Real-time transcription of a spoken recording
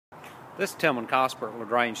This is Tilmon at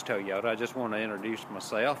LaGrange Toyota. I just want to introduce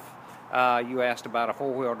myself. You asked about a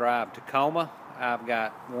four-wheel drive Tacoma. I've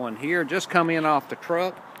got one here, just come in off the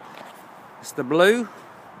truck. It's the blue.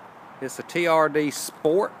 It's a TRD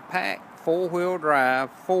Sport Pack, four-wheel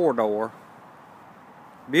drive, four-door.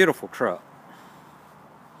 Beautiful truck.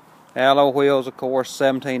 Alloy wheels, of course,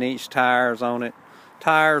 17-inch tires on it.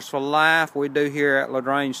 Tires for life we do here at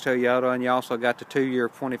LaGrange Toyota, and you also got the 2-year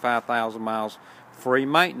 25,000 miles free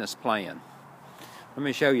maintenance plan. Let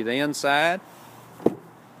me show you the inside.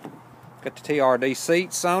 Got the TRD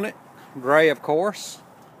seats on it, gray of course.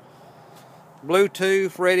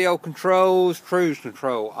 Bluetooth, radio controls, cruise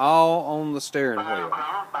control, all on the steering wheel.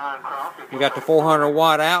 You got the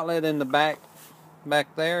 400-watt outlet in the back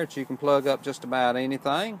there that you can plug up just about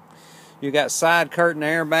anything. You got side curtain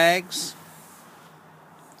airbags,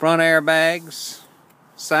 front airbags,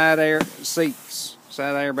 side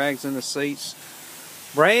airbags in the seats.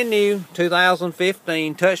 Brand new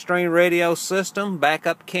 2015 touchscreen radio system,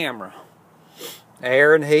 backup camera,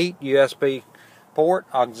 air and heat, USB port,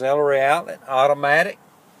 auxiliary outlet, automatic,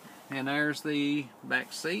 and there's the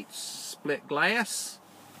back seats, split glass.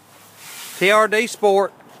 TRD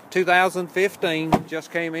Sport 2015,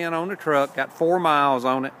 just came in on the truck, got 4 miles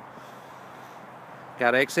on it.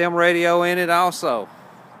 Got XM radio in it also.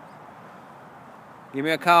 Give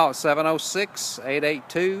me a call at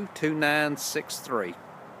 706-882-2963.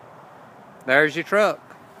 There's your truck.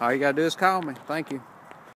 All you gotta do is call me. Thank you.